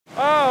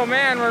Oh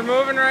man, we're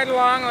moving right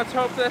along. Let's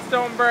hope this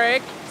don't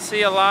break.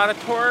 See a lot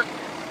of torque.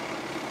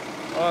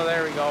 Oh,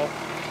 there we go.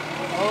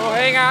 Oh,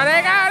 hang on,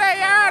 hang on,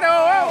 hang on.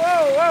 Oh, whoa,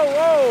 whoa, whoa,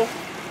 whoa.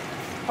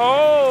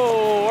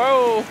 Oh,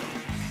 whoa.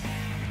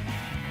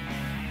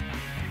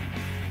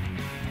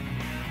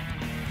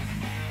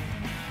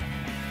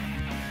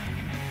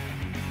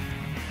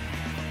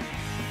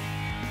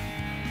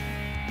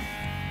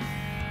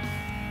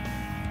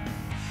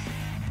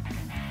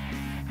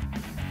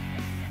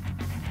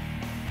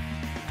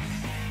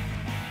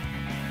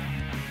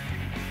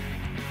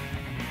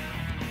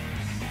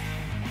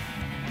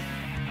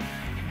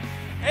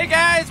 Hey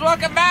guys,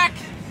 welcome back.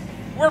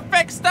 We're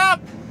fixed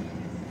up.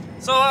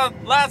 So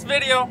last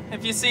video,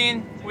 if you've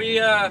seen, we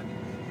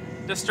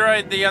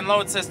destroyed the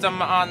unload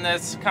system on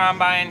this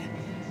combine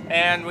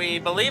and we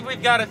believe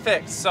we've got it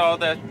fixed. So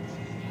the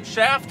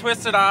shaft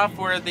twisted off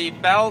where the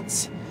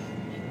belts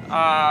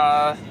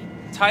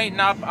tighten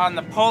up on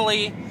the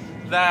pulley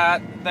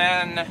that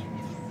then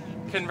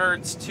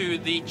converts to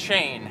the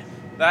chain.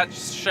 That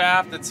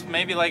shaft, that's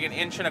maybe like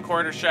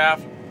 1.25 inch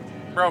shaft,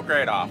 broke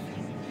right off.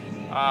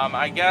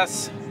 I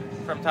guess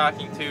from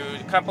talking to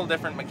a couple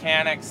different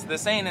mechanics,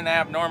 this ain't an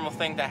abnormal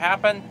thing to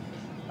happen.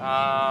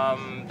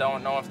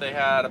 Don't know if they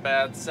had a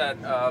bad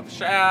set of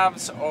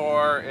shafts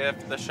or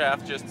if the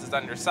shaft just is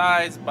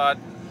undersized, but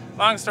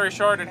long story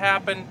short, it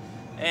happened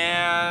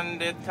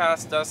and it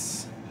cost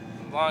us,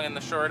 long and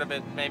the short of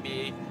it,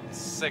 maybe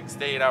 6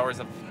 to 8 hours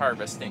of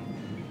harvesting.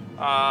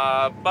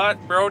 But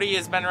Brody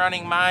has been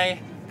running my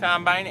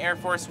combine, Air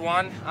Force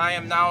One. I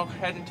am now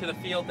heading to the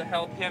field to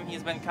help him.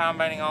 He's been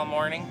combining all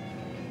morning.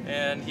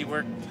 And he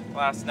worked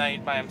last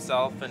night by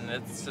himself, and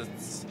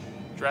it's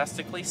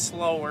drastically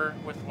slower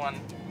with one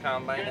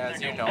combine,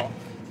 as you know.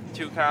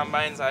 2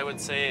 combines, I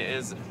would say,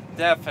 is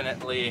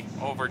definitely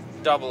over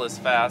double as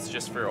fast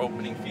just for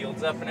opening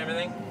fields up and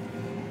everything.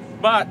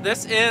 But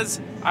this is,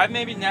 I've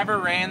maybe never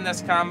ran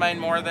this combine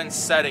more than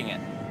setting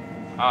it.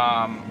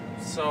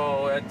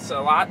 So it's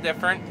a lot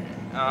different.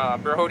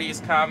 Brody's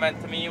comment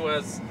to me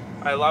was,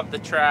 I love the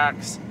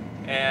tracks.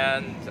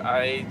 And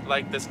I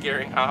like this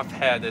gearing off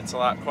head. It's a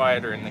lot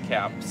quieter in the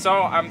cab. So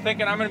I'm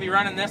thinking I'm going to be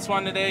running this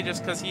one today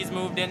just because he's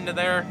moved into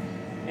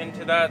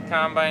that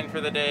combine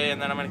for the day,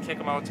 and then I'm going to kick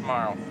him out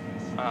tomorrow.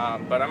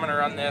 But I'm going to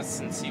run this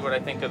and see what I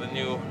think of the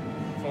new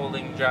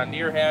folding John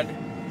Deere head,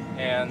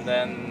 and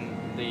then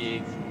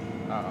the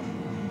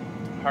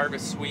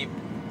harvest sweep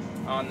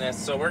on this.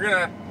 So we're going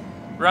to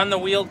run the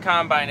wheeled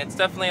combine. It's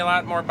definitely a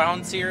lot more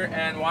bouncier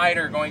and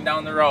wider going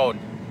down the road.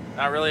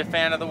 Not really a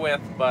fan of the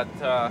width, but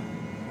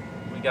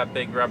got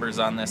big rubbers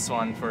on this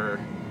one for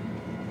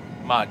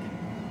mud,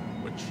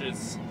 which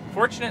is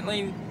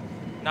fortunately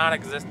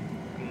non-existent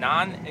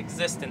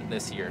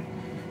this year.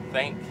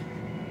 Thank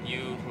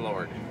you,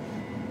 Lord.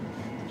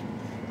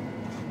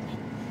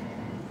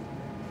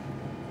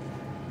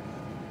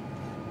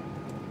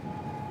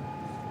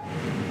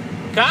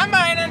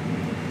 Combining.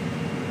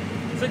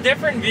 It's a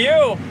different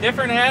view,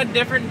 different head,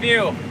 different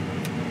view.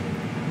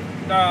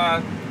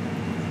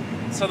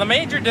 So the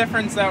major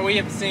difference that we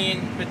have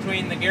seen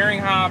between the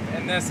Geringhoff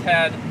and this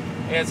head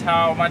is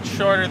how much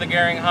shorter the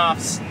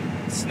Geringhoff's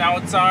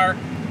snouts are,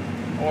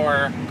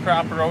 or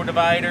crop row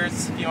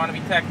dividers, if you want to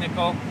be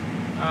technical.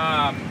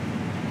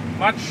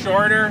 Much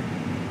shorter,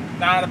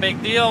 not a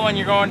big deal when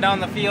you're going down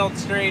the field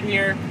straight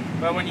here,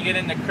 but when you get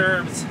into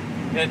curves,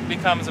 it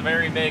becomes a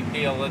very big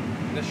deal.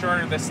 The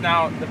shorter the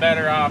snout, the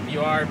better off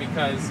you are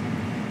because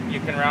you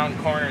can round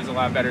corners a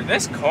lot better.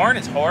 This corn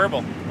is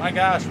horrible. My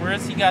gosh, where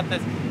has he got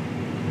this?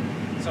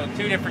 So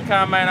 2 different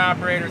combine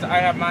operators. I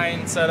have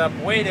mine set up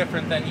way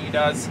different than he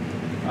does,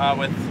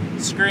 with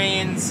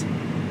screens,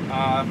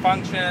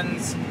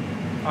 functions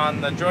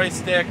on the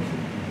joystick.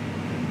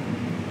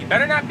 You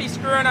better not be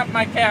screwing up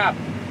my cap.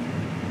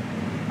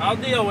 I'll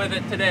deal with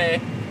it today.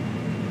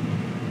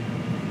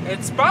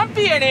 It's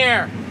bumpy in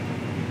here.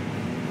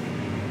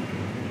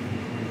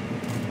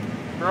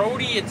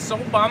 Brody, it's so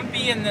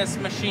bumpy in this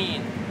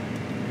machine.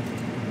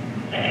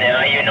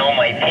 Now you know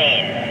my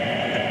pain.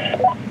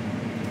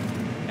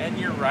 And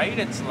you're right,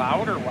 it's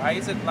louder. Why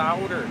is it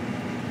louder?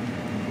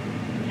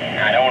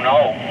 I don't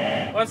know.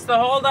 What's the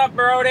hold up,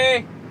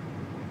 Brody?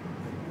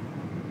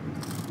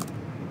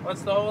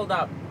 What's the hold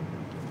up?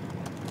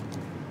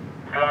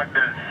 Plug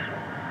is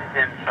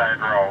inside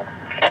row.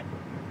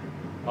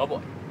 Oh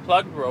boy,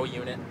 plug row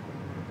unit.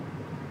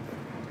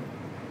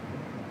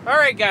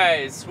 Alright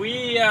guys,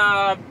 we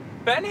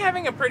been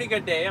having a pretty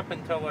good day up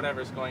until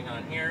whatever's going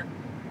on here.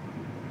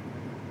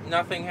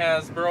 Nothing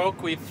has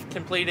broke. We've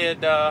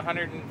completed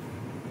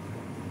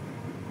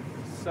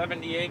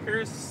 170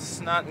 acres,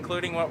 not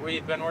including what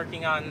we've been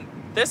working on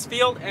this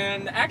field,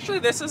 and actually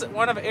this is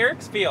one of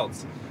Eric's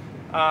fields.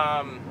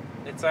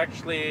 It's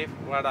actually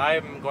what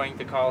I'm going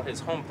to call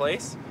his home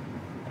place,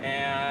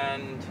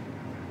 and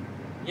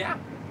yeah,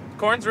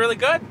 corn's really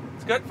good.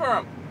 It's good for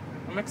him.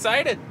 I'm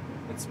excited.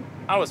 It's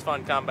always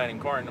fun combining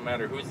corn no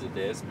matter whose it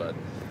is, but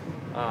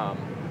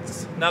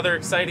it's another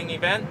exciting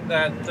event,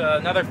 that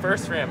another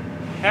first for him.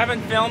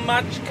 Haven't filmed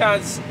much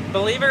because,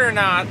 believe it or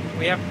not,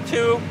 we have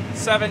 2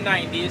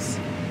 790s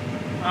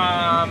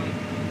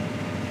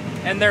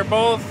And they're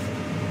both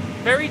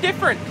very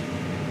different.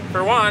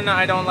 For one,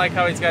 I don't like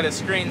how he's got his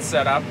screen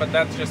set up, but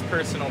that's just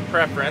personal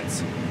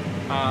preference.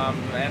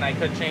 And I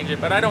could change it,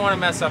 but I don't want to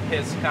mess up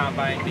his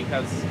combine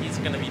because he's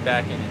going to be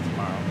back in it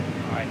tomorrow,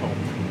 I hope.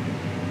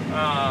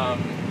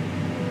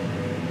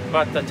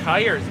 But the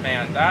tires,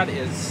 man, that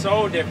is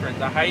so different.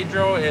 The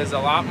Hydro is a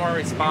lot more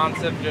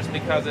responsive just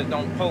because it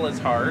don't pull as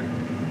hard.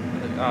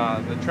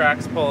 The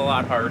tracks pull a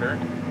lot harder.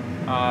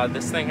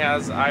 This thing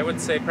has, I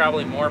would say,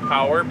 probably more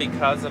power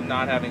because of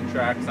not having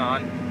tracks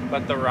on.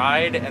 But the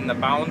ride and the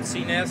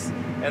bounciness,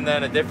 and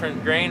then a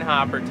different grain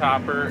hopper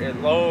topper, it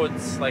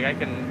loads, like I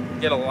can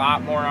get a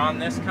lot more on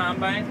this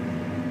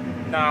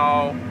combine.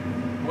 Now,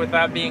 with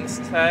that being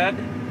said,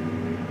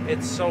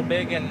 it's so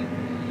big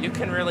and you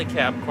can really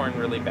cab corn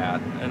really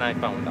bad, and I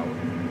found out.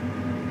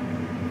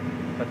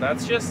 But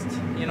that's just,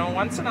 you know,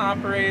 once an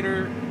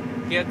operator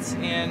gets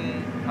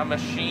in a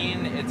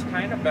machine, it's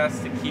kind of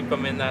best to keep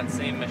them in that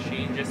same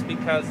machine just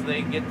because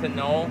they get to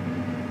know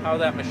how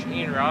that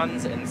machine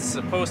runs and it's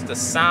supposed to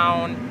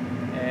sound,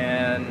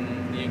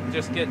 and you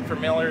just get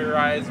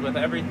familiarized with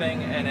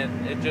everything, and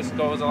it just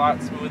goes a lot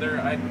smoother.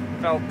 I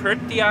felt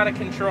pretty out of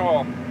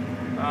control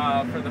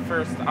for the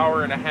first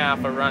hour and a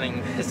half of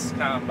running this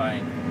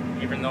combine,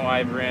 even though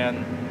I've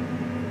ran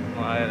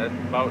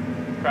about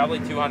probably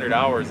 200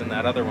 hours in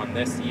that other one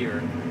this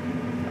year.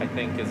 I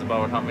think is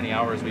about how many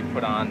hours we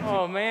put on.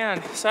 Oh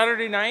man,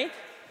 Saturday night,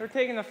 we're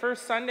taking the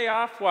first Sunday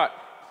off, what,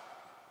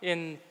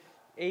 in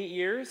 8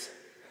 years?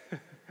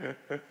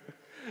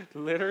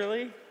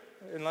 Literally,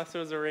 unless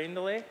there was a rain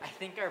delay. I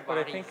think our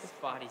bodies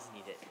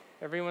need it.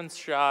 Everyone's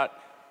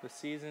shot. The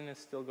season is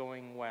still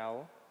going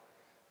well.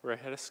 We're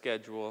ahead of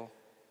schedule.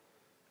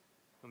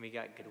 When we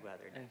got good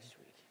weather next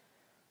week.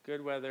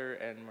 Good weather,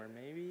 and we're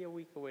maybe a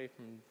week away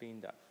from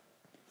being done.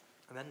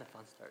 And then the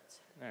fun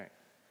starts. All right.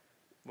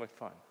 What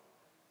fun?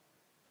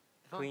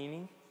 Fun.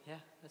 Cleaning? Yeah,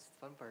 that's the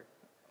fun part.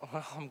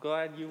 Well, I'm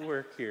glad you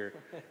work here.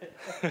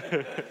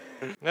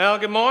 Well,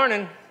 good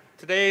morning.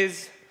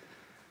 Today's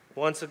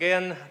once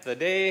again the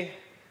day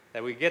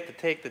that we get to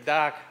take the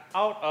dock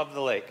out of the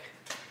lake.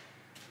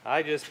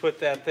 I just put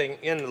that thing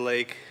in the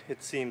lake,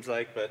 it seems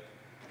like, but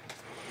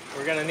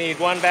we're gonna need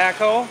one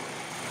backhoe,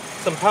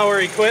 some power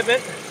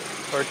equipment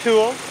or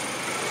tools,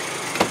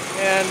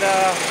 and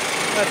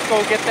let's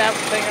go get that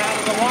thing out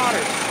of the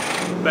water.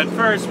 But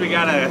first we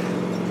gotta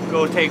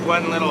go take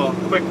one little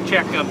quick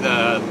check of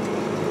the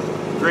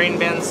grain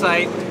bin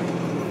site.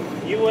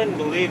 You wouldn't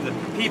believe the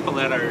people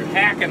that are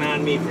hacking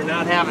on me for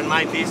not having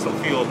my diesel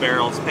fuel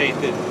barrels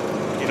painted.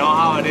 You know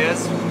how it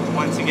is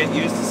once you get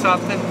used to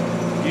something?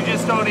 You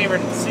just don't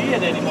even see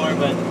it anymore,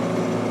 but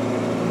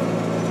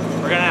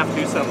we're gonna have to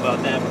do something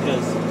about that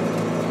because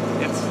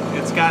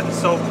it's gotten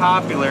so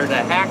popular to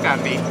hack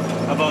on me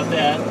about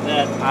that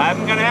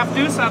I'm gonna have to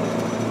do something.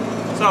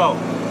 So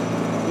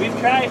we've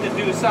tried to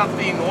do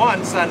something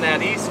once on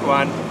that east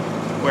one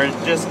where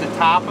just the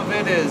top of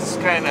it is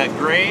kind of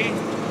gray.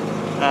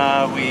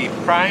 We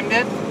primed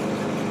it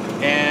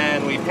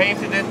and we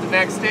painted it the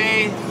next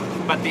day,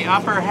 but the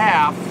upper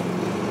half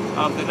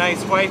of the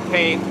nice white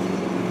paint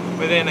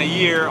within a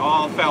year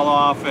all fell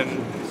off,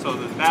 and so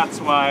that's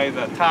why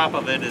the top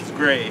of it is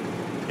gray,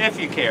 if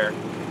you care.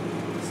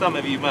 Some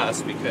of you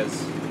must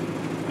because,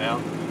 well,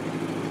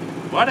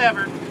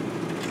 whatever.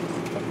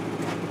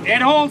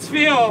 It holds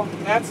fuel,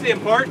 that's the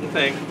important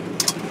thing.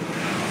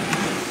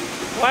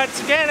 Once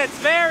again, it's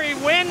very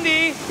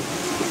windy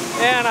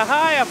and a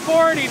high of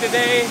 40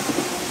 today,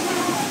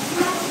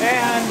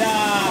 and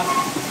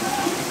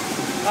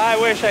I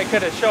wish I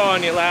could have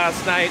shown you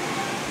last night.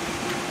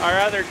 Our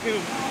other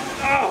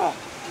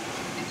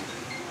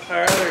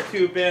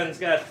two bins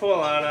got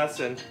full on us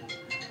and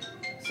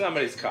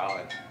somebody's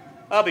calling.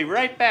 I'll be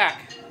right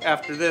back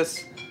after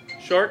this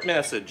short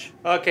message.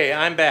 Okay,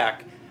 I'm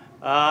back.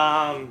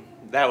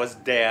 That was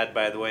Dad,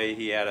 by the way.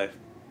 He had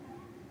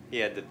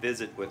to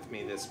visit with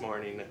me this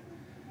morning.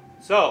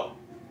 So,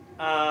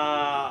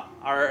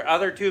 our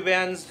other two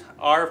bins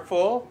are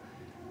full,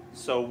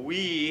 so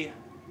we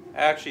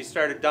actually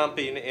started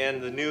dumping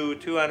in the new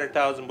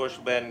 200,000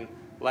 bushel bin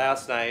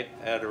last night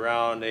at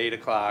around 8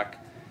 o'clock.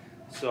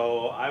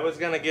 So I was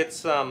gonna get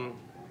some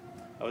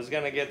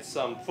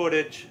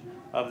footage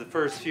of the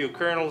first few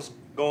kernels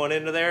going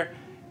into there,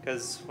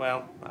 because,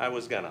 well, I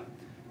was gonna,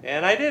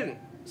 and I didn't.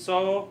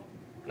 So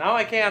now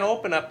I can't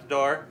open up the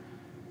door.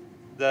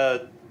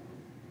 The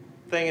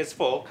thing is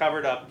full,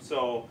 covered up.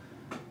 So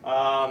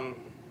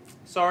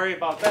sorry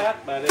about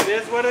that, but it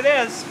is what it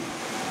is.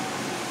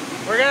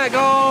 We're gonna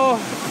go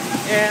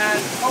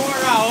and pour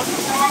out.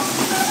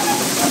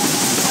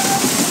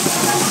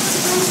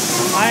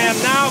 I am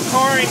now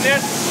pouring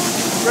this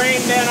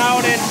grain bin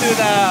out into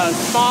the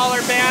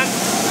smaller bin.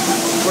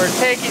 We're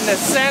taking the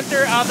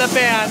center of the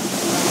bin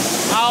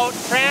out,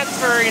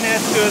 transferring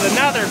it to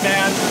another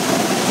bin.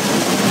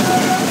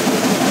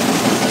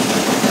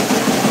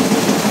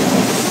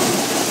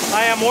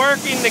 I am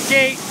working the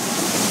gate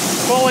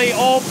fully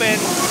open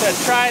to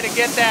try to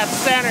get that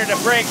center to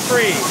break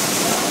free.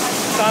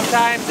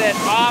 Sometimes it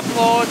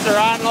offloads or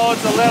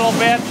unloads a little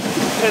bit,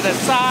 to the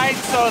side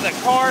so the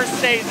core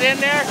stays in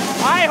there.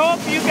 I hope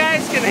you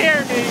guys can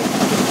hear me.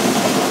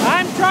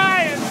 I'm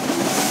trying.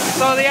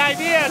 So the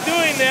idea of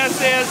doing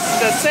this is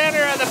the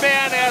center of the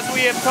bend, as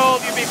we have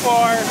told you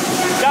before,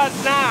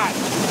 does not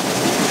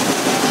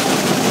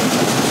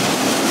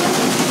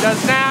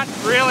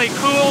really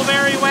cool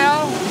very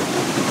well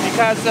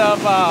because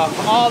of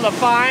all the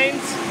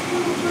fines.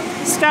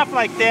 Stuff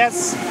like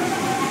this,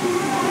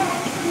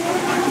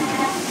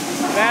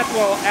 that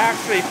will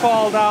actually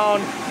fall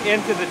down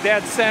into the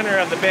dead center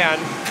of the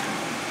bend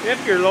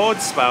if your load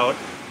spout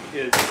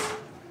is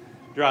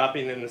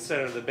dropping in the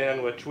center of the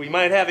bend, which we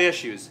might have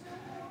issues.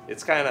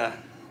 It's kind of,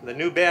 the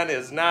new bend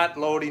is not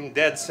loading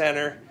dead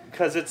center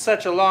because it's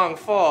such a long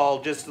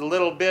fall. Just a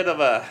little bit of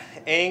a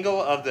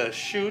angle of the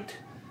chute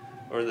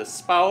or the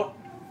spout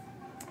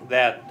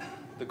that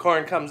the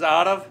corn comes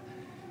out of,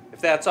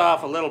 if that's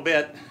off a little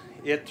bit,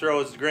 it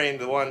throws the grain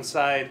to one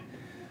side.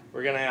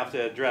 We're gonna have to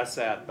address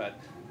that, but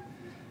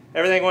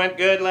everything went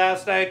good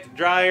last night. The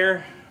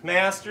dryer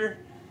master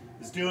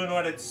is doing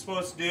what it's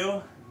supposed to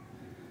do.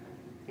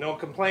 No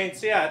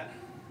complaints yet.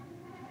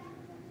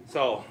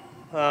 So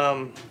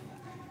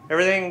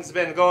everything's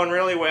been going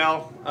really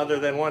well, other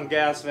than one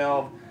gas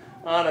valve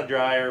on a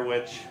dryer,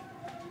 which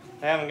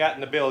I haven't gotten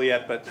the bill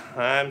yet, but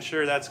I'm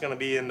sure that's going to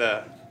be in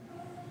the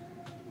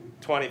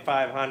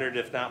 $2,500,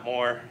 if not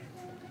more,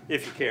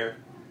 if you care.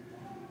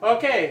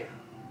 Okay,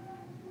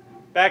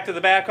 back to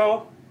the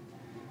backhoe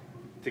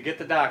to get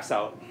the docks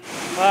out.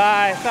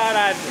 I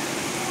thought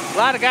a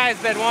lot of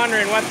guys been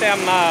wondering what them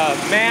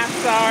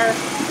mats are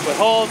with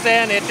holes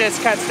in. It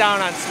just cuts down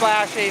on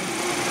splashing.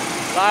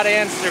 A lot of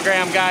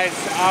Instagram guys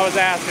always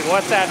asking,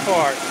 what's that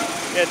for?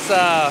 It's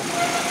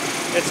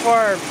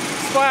for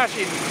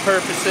splashing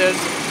purposes.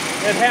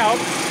 It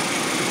helps,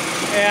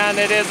 and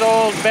it is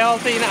old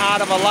belting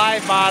out of a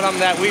live bottom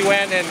that we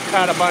went and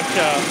cut a bunch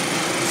of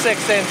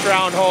 6-inch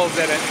round holes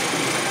in it.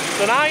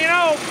 So now you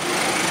know.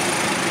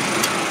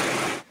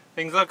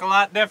 Things look a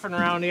lot different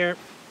around here.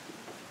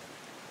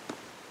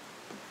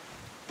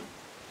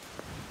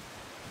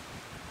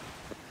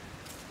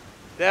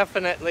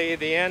 Definitely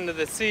the end of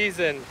the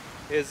season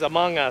is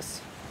among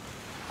us.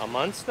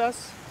 Amongst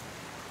us?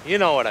 You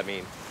know what I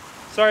mean.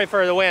 Sorry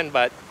for the wind,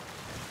 but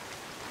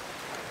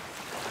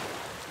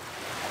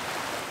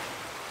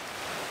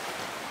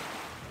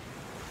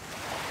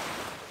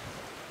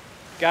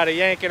got to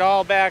yank it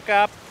all back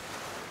up.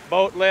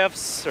 Boat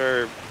lifts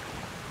or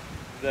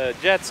the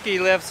jet ski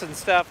lifts and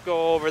stuff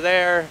go over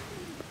there.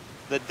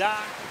 The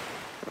dock,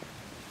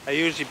 I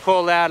usually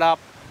pull that up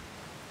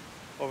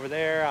over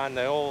there on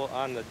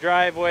the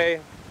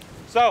driveway.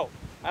 So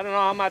I don't know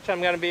how much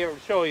I'm going to be able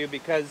to show you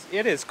because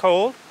it is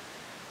cold,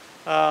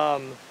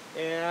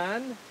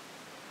 and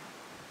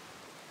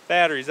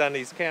batteries on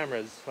these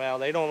cameras, well,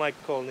 they don't like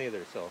the cold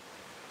neither, so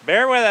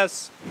bear with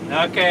us.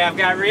 Okay, I've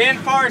got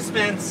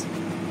reinforcements.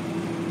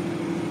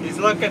 He's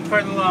looking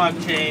for the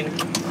log chain.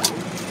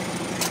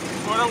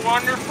 What a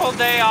wonderful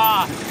day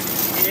off.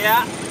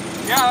 Yeah.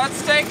 Yeah,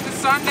 let's take the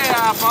Sunday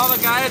off. All the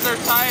guys are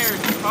tired.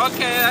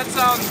 Okay, that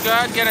sounds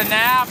good. Get a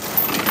nap.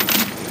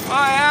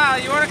 Oh yeah,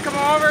 you want to come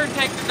over and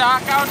take the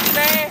dock out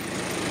today?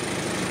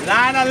 A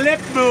lot of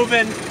lip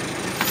moving.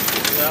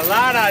 A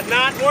lot of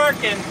not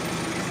working.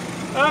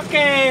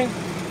 Okay.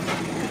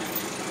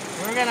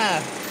 We're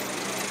gonna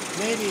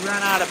maybe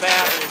run out of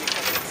battery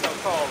because it's so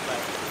cold, but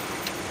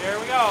here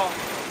we go.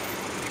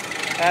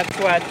 That's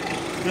what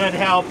good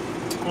help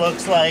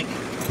looks like.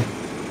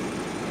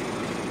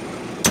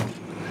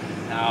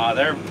 No,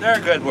 they're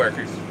good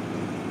workers.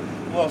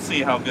 We'll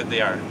see how good they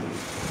are.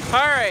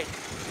 All right.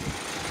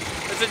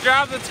 It's a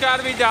job that's got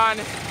to be done.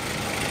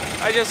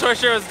 I just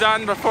wish it was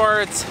done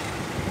before it's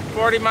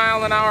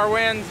 40-mile-an-hour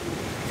wind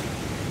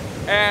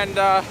and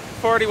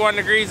 41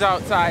 degrees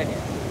outside.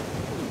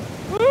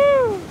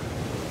 Woo!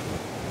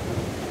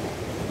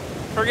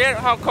 Forget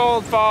how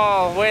cold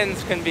fall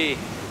winds can be.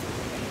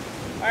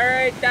 All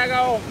right,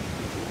 Dago.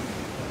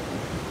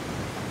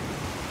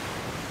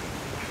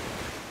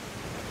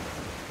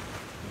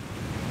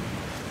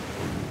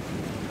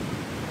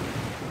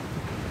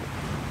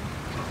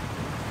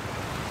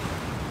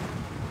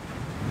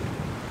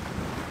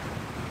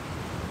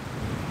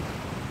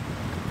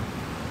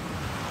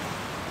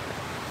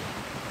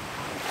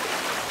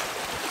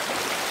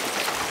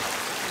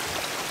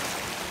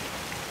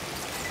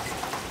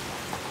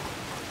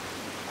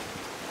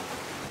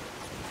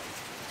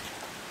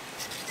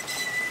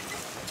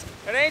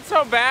 It ain't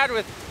so bad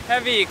with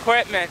heavy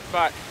equipment,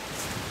 but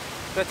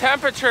the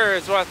temperature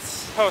is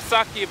what's so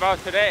sucky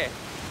about today.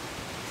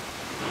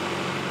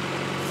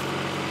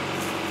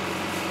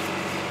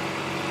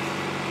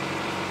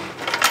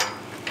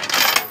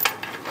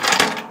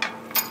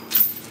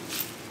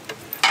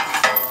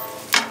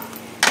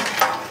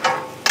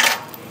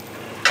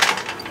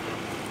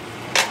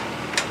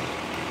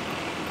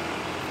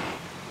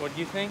 What do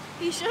you think?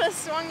 He should have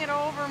swung it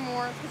over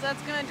more, because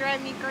that's going to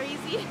drive me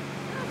crazy.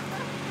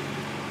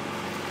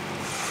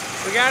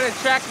 We gotta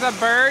check the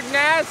bird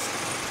nest?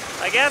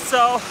 I guess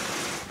so.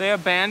 They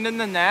abandoned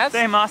the nest?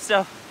 They must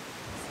have.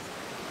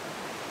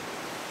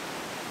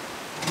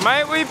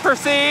 Might we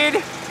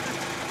proceed?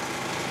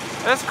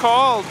 It's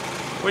cold.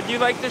 Would you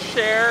like to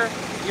share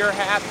your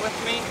hat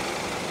with me?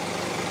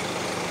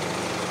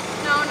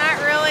 No,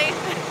 not really.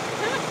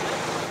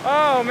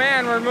 Oh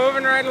man, we're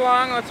moving right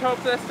along. Let's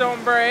hope this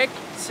don't break.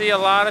 See a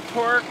lot of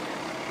torque.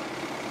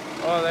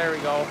 Oh, there we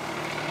go.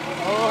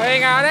 Oh,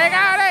 hang on, hang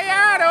on, hang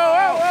on. Oh,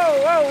 whoa,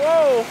 whoa, whoa,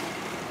 whoa.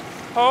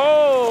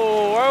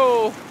 Oh,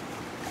 whoa.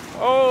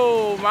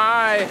 Oh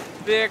my.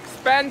 The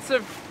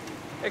expensive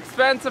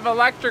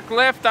electric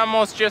lift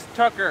almost just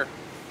took her.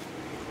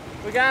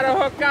 We gotta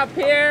hook up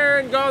here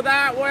and go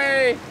that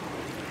way.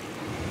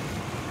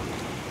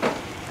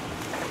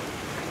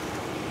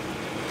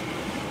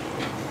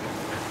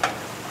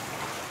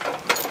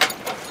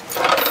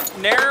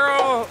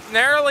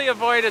 Narrowly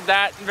avoided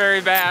that very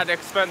bad,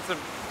 expensive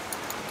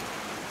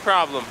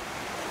problem.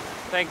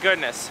 Thank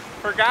goodness.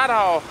 Forgot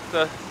how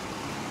the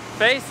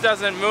face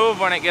doesn't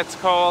move when it gets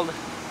cold.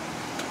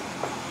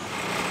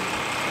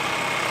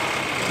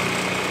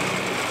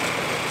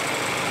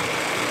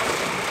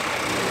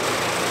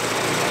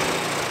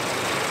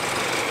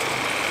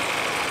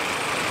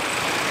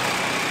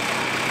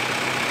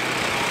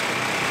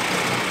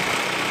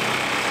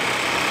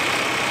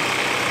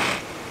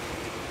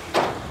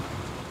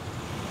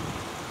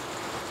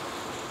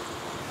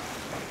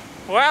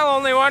 Well,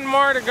 only one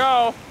more to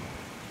go,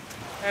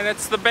 and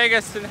it's the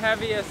biggest and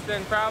heaviest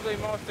and probably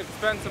most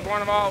expensive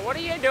one of all. What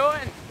are you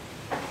doing?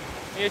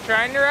 Are you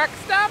trying to wreck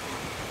stuff?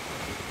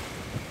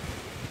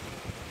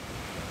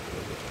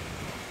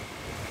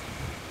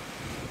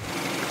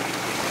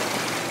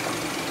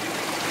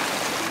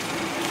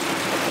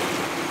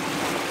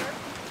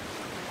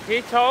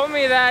 He told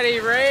me that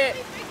he raised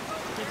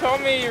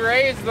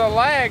the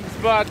legs,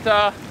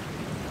 but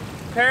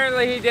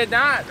apparently he did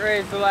not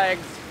raise the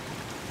legs.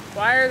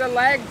 Why are the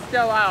legs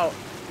still out?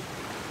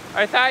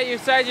 I thought you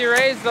said you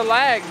raised the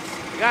legs.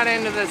 Got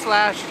into this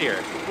last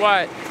year.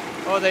 What?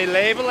 Oh, they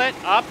label it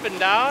up and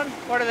down?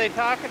 What are they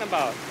talking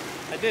about?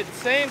 I did the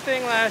same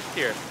thing last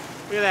year.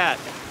 Look at that.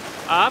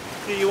 Up?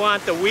 Do you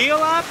want the wheel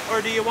up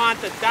or do you want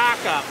the dock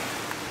up?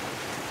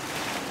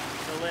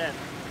 The lift.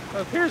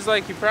 Well, it appears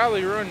like you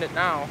probably ruined it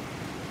now.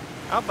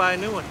 I'll buy a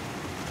new one.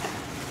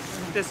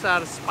 Just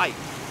out of spite.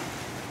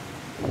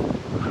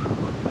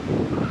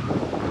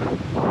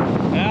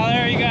 Well,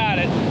 there you got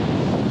it.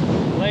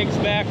 Lake's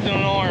back to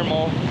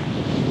normal.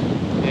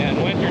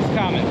 And winter's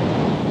coming.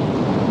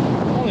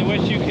 Only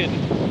wish you could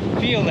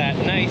feel that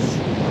nice,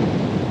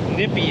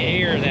 nippy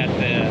air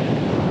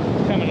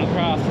that's coming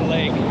across the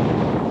lake.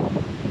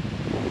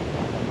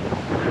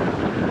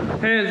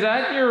 Hey, is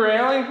that your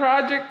railing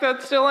project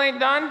that still ain't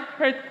done?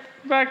 Right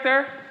back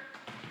there?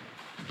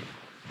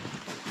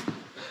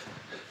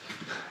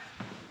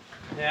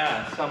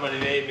 Yeah, somebody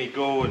made me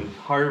go and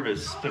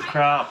harvest the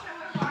crop.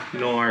 You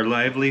know, our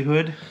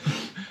livelihood.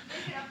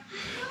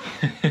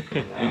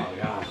 Oh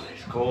God,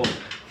 it's cold.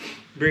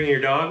 Bring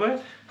your dog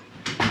with?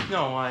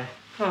 No, why?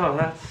 Oh,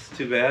 that's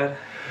too bad.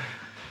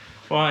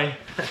 Why?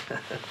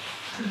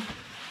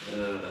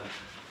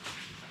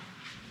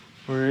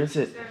 Where is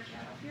it?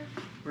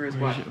 Where's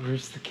what?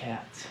 Where's the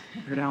cats?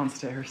 They're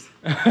downstairs.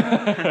 You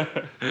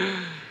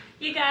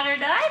got her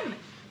done.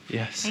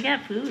 Yes. I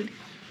got food.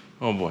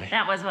 Oh boy.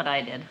 That was what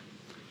I did.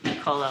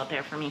 Nicole out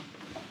there for me.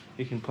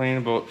 You complain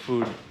about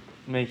food,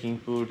 making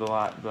food a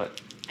lot,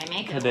 but I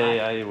make it today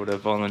a lot. I would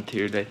have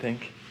volunteered, I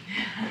think.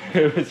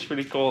 It was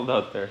pretty cold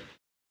out there.